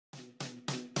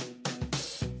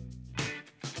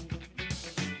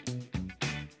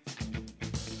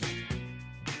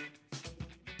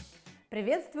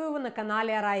Приветствую на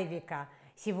канале RayVika.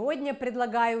 Сегодня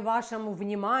предлагаю вашему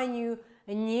вниманию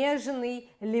нежный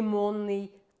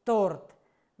лимонный торт.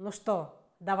 Ну что,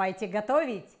 давайте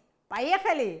готовить?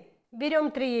 Поехали! Берем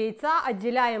 3 яйца,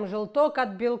 отделяем желток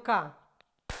от белка.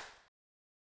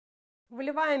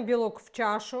 Выливаем белок в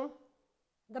чашу,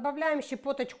 добавляем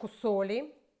щепоточку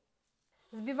соли.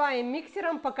 Взбиваем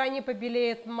миксером, пока не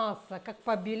побелеет масса. Как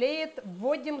побелеет,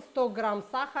 вводим 100 грамм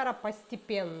сахара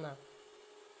постепенно.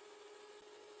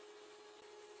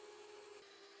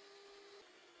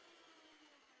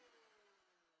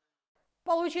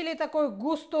 Получили такой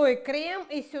густой крем,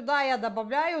 и сюда я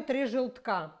добавляю 3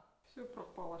 желтка. Все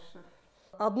пропало, шеф.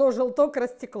 Одно желток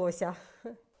растеклось.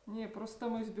 Не, просто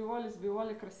мы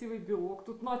сбивали красивый белок.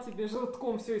 Тут на тебе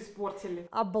желтком все испортили.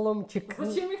 Обломчик.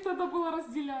 Зачем их тогда было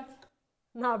разделять?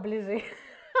 На, ближе.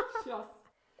 Сейчас.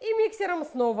 И миксером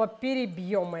снова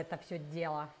перебьем это все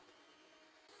дело.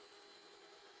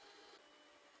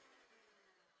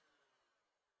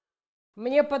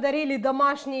 Мне подарили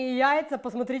домашние яйца.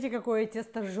 Посмотрите, какое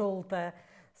тесто желтое.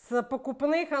 С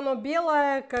покупных оно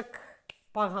белое, как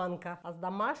поганка. А с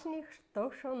домашних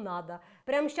что надо.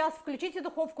 Прямо сейчас включите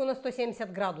духовку на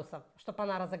 170 градусов, чтобы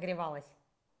она разогревалась.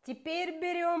 Теперь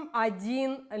берем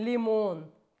 1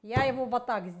 лимон. Я его вот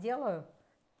так сделаю.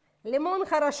 Лимон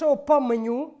хорошо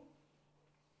помню.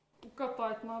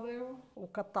 Укатать надо его.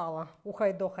 Укатала,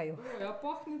 ухайдохаю. Ой, а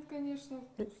пахнет, конечно,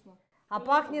 вкусно. А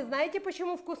пахнет, знаете,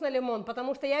 почему вкусно лимон?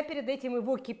 Потому что я перед этим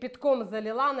его кипятком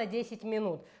залила на 10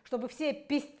 минут, чтобы все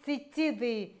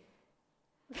пестициды...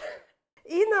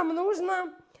 И нам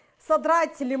нужно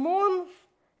содрать лимон,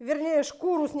 вернее,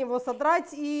 шкуру с него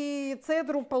содрать и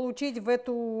цедру получить в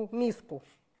эту миску.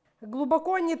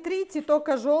 Глубоко не трите,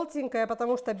 только желтенькое,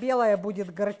 потому что белое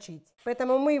будет горчить.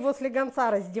 Поэтому мы его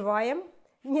слегонца раздеваем,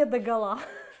 не догола.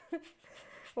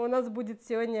 У нас будет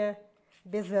сегодня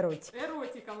без эротики.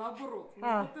 Эротика, наоборот.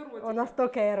 Эротика. У нас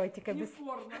только эротика. Не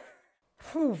порно.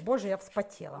 Фу, боже, я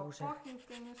вспотела уже. Пахнет,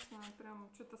 конечно, прям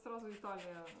что-то сразу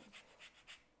Италия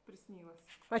приснилась.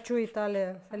 А что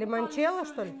Италия? Лимончелло,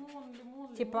 что ли?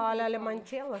 Лимон, типа а-ля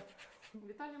лимончелло? В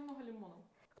Италии много лимонов.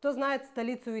 Кто знает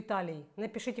столицу Италии?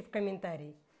 Напишите в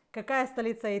комментарии. Какая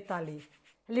столица Италии?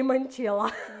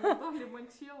 Лимончелло. Ну да,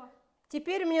 лимончелло.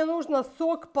 Теперь мне нужно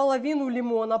сок половину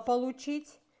лимона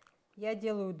получить. Я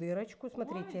делаю дырочку,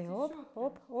 смотрите, оп,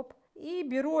 оп, оп. И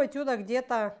беру отсюда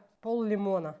где-то пол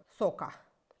лимона сока.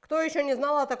 Кто еще не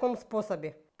знал о таком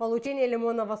способе получения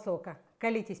лимонного сока?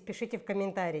 Колитесь, пишите в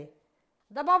комментарии.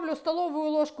 Добавлю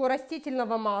столовую ложку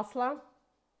растительного масла.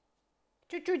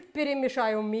 Чуть-чуть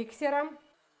перемешаю миксером.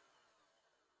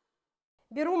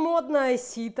 Беру модное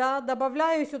сито,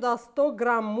 добавляю сюда 100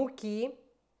 грамм муки.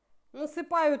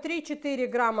 Насыпаю 3-4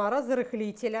 грамма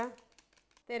разрыхлителя.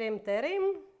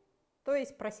 Терем-терем, то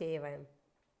есть просеиваем.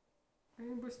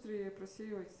 Они быстрее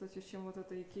просеивать, кстати, чем вот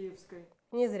этой икеевской.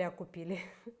 Не зря купили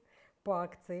по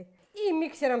акции. И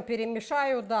миксером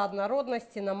перемешаю до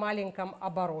однородности на маленьком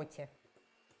обороте.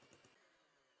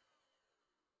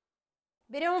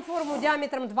 Берем форму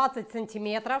диаметром 20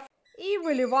 сантиметров и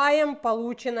выливаем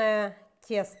полученное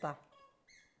тесто.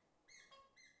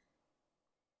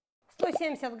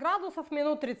 170 градусов,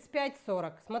 минут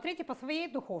 35-40. Смотрите по своей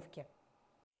духовке.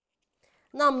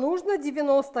 Нам нужно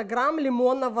 90 грамм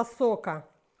лимонного сока.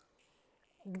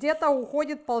 Где-то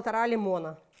уходит 1,5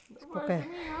 лимона. Давай,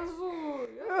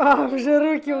 уже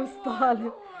руки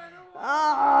устали.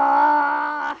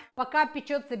 Пока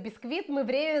печется бисквит, мы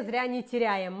время зря не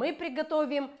теряем. Мы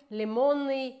приготовим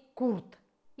лимонный курт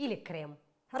или крем.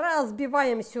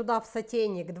 Разбиваем сюда в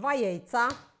сотейник 2 яйца.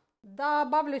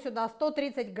 Добавлю сюда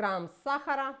 130 грамм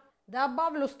сахара.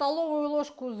 Добавлю столовую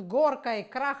ложку с горкой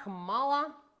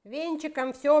крахмала.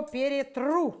 Венчиком все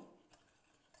перетру.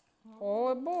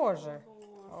 О боже,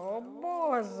 о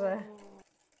боже.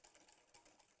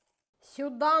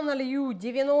 Сюда налью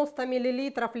 90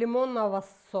 миллилитров лимонного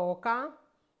сока.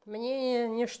 Мне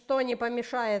ничто не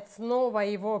помешает снова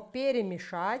его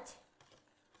перемешать.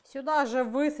 Сюда же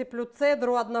высыплю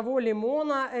цедру 1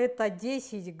 лимона, это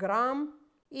 10 грамм.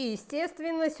 И,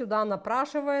 естественно, сюда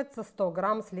напрашивается 100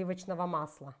 грамм сливочного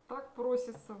масла. Так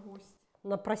просится гость.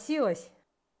 Напросилась?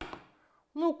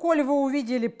 Ну, коль вы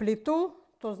увидели плиту,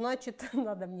 то значит,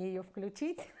 надо мне ее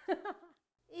включить.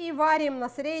 И варим на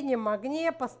среднем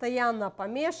огне, постоянно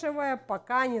помешивая,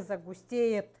 пока не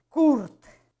загустеет курт,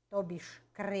 то бишь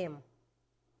крем.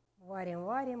 Варим,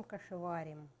 варим,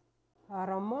 кашеварим.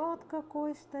 Аромат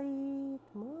какой стоит,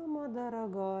 мама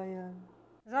дорогая.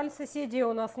 Жаль, соседей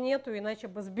у нас нету, иначе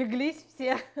бы сбеглись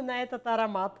все на этот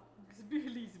аромат.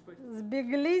 Сбеглись бы.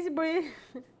 Сбеглись бы.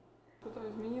 Что-то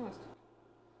изменилось?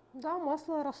 Да,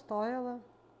 масло растаяло.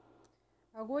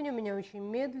 Огонь у меня очень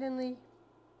медленный.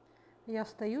 Я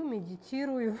стою,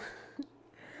 медитирую,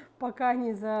 пока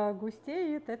не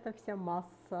загустеет эта вся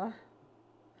масса.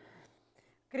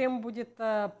 Крем будет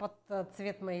под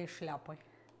цвет моей шляпы.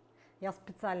 Я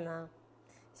специально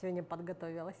сегодня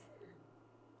подготовилась.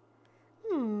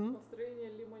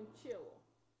 Настроение лимончелло.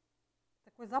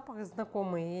 Такой запах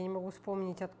знакомый, я не могу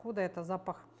вспомнить, откуда это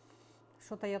запах.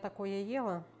 Что-то я такое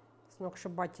ела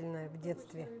сногсшибательное в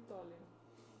детстве.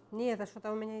 Не, это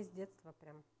что-то у меня из детства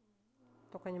прям.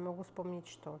 Только не могу вспомнить,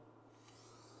 что.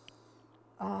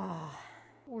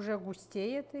 Уже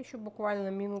густеет, еще буквально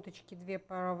минуточки 2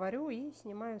 проварю и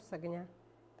снимаю с огня.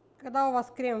 Когда у вас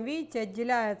крем, видите,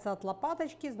 отделяется от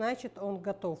лопаточки, значит он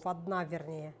готов, одна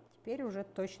вернее. Теперь уже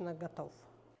точно готов.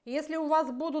 Если у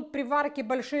вас будут при варке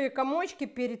большие комочки,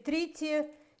 перетрите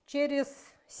через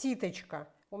ситочко.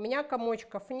 У меня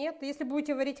комочков нет. Если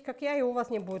будете варить, как я, и у вас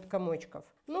не будет комочков.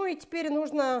 Ну и теперь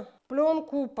нужно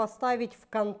пленку поставить в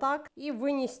контакт и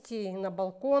вынести на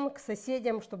балкон к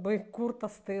соседям, чтобы курт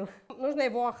остыл. Нужно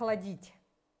его охладить.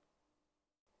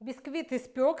 Бисквит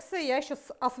испекся, я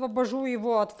сейчас освобожу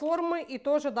его от формы и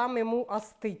тоже дам ему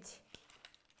остыть.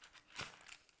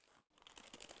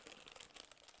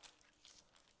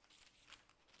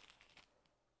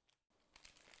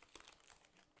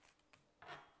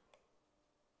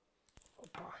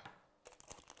 Опа.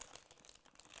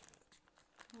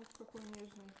 Вот какой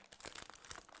нежный.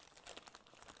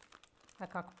 А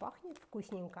как пахнет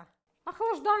вкусненько.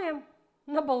 Охлаждаем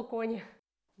на балконе.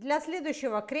 Для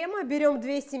следующего крема берем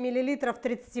 200 мл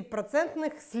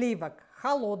 30% сливок,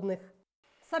 холодных.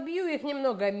 Собью их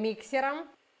немного миксером.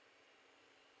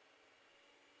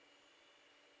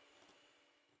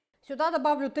 Сюда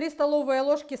добавлю 3 столовые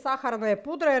ложки сахарной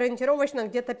пудры, ориентировочно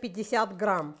где-то 50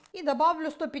 грамм. И добавлю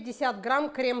 150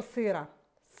 грамм крем-сыра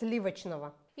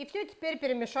сливочного. И все теперь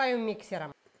перемешаю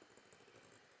миксером.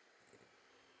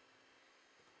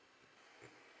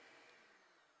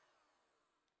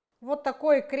 Вот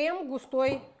такой крем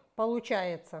густой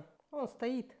получается. Он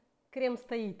стоит, крем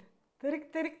стоит.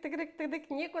 Тырик-тырик-тырик-тырик,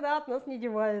 никуда от нас не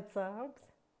девается. Опс.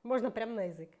 Можно прям на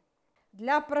язык.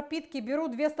 Для пропитки беру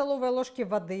 2 столовые ложки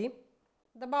воды.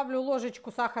 Добавлю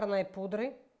ложечку сахарной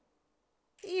пудры.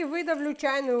 И выдавлю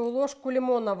чайную ложку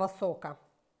лимонного сока.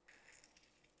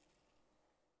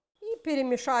 И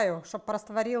перемешаю, чтобы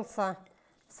растворился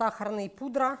сахарная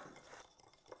пудра.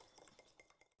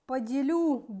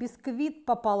 Поделю бисквит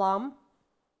пополам.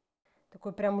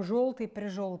 Такой прям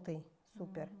желтый-прижелтый.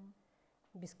 Супер.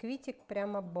 Бисквитик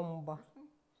прямо бомба.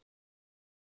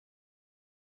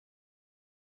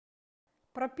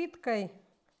 Пропиткой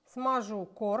смажу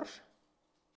корж.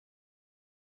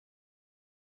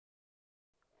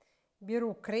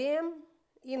 Беру крем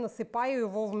и насыпаю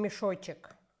его в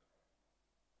мешочек.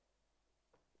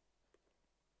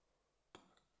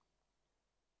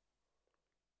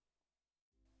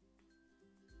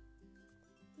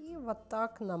 И вот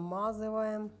так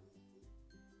намазываем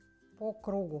по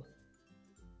кругу.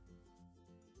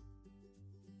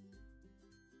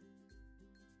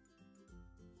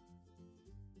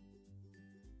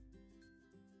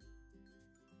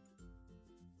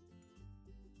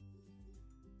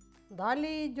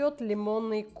 Далее идет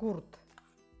лимонный курт.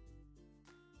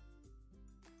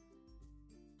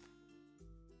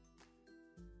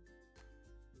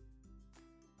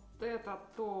 Вот это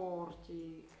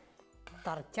тортик.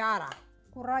 Тортяра.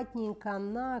 Аккуратненько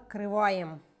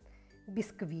накрываем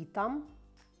бисквитом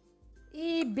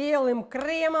и белым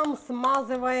кремом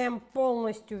смазываем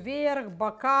полностью вверх,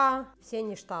 бока, все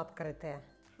ништа открытые.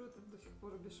 Что это до сих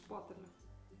пор без шпателя?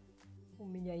 У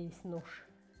меня есть нож.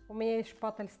 У меня есть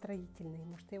шпатель строительный,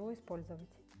 может его использовать?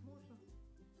 Можно.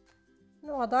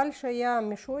 Ну а дальше я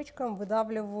мешочком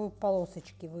выдавливаю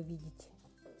полосочки, вы видите.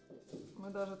 Мы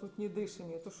даже тут не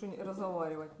дышим, это что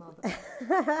разговаривать надо.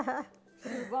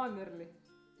 Все замерли.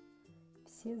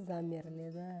 Все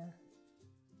замерли, да.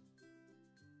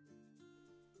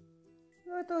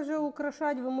 Ну это уже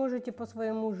украшать вы можете по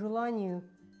своему желанию,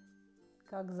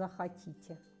 как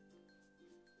захотите.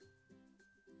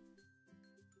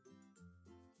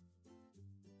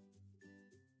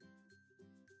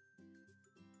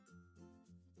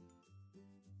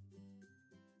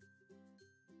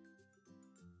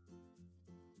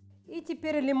 И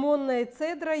теперь лимонной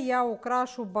цедрой я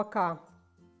украшу бока.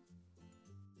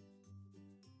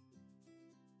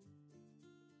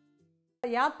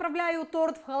 Я отправляю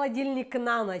торт в холодильник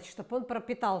на ночь, чтобы он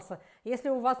пропитался. Если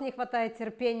у вас не хватает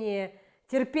терпения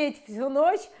терпеть всю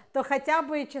ночь, то хотя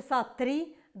бы часа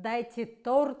 3 дайте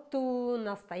торту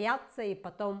настояться, и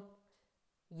потом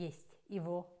есть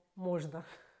его можно.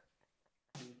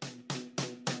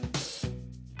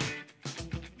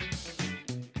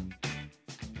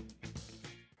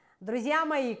 Друзья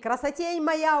мои, красотень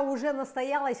моя уже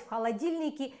настоялась в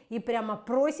холодильнике и прямо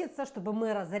просится, чтобы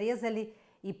мы разрезали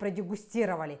и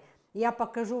продегустировали. Я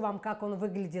покажу вам, как он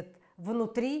выглядит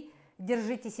внутри.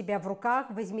 Держите себя в руках,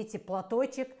 возьмите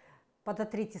платочек,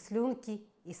 подотрите слюнки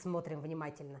и смотрим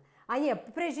внимательно. А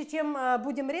нет, прежде чем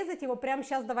будем резать его, прямо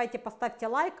сейчас давайте поставьте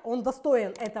лайк. Он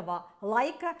достоин этого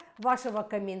лайка, вашего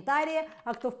комментария.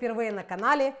 А кто впервые на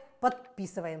канале,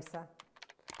 подписываемся.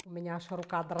 У меня аж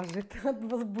рука дрожит от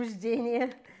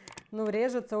возбуждения. Ну,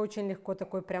 режется очень легко,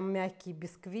 такой прям мягкий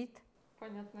бисквит.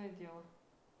 Понятное дело.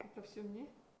 Это все мне?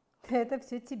 Это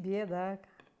все тебе, да.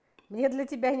 Мне для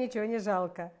тебя ничего не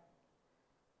жалко.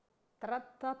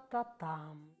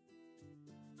 Тра-та-та-там.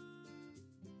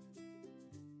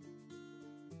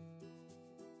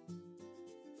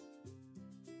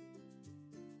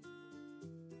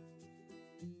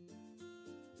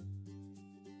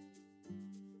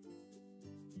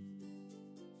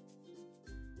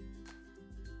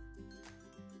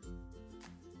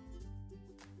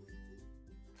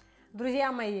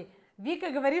 Друзья мои, Вика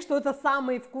говорит, что это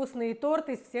самый вкусный торт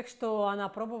из всех, что она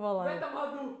пробовала. В этом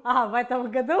году. А, в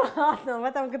этом году? Ладно, в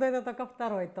этом году это только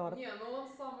второй торт. Не, ну он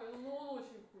самый, ну он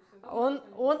очень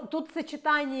вкусный. Да, тут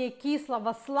сочетание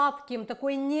кислого с сладким,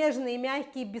 такой нежный,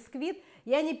 мягкий бисквит.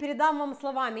 Я не передам вам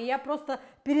словами, я просто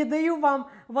передаю вам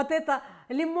вот это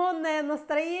лимонное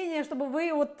настроение, чтобы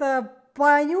вы вот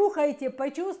понюхайте,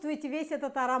 почувствуйте весь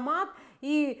этот аромат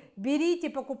и берите,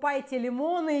 покупайте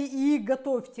лимоны и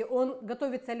готовьте. Он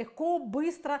готовится легко,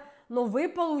 быстро, но вы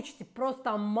получите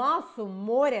просто массу,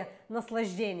 море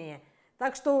наслаждения.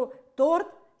 Так что торт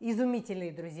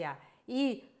изумительный, друзья.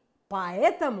 И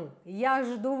поэтому я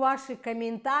жду ваши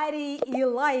комментарии и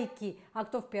лайки. А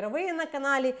кто впервые на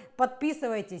канале,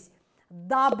 подписывайтесь,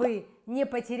 дабы не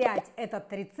потерять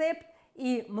этот рецепт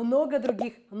и много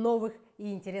других новых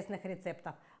и интересных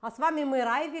рецептов. А с вами мы,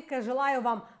 RayVika. Желаю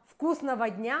вам вкусного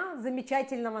дня,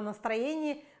 замечательного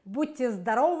настроения. Будьте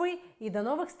здоровы и до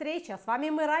новых встреч. А с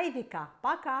вами мы, RayVika.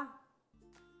 Пока!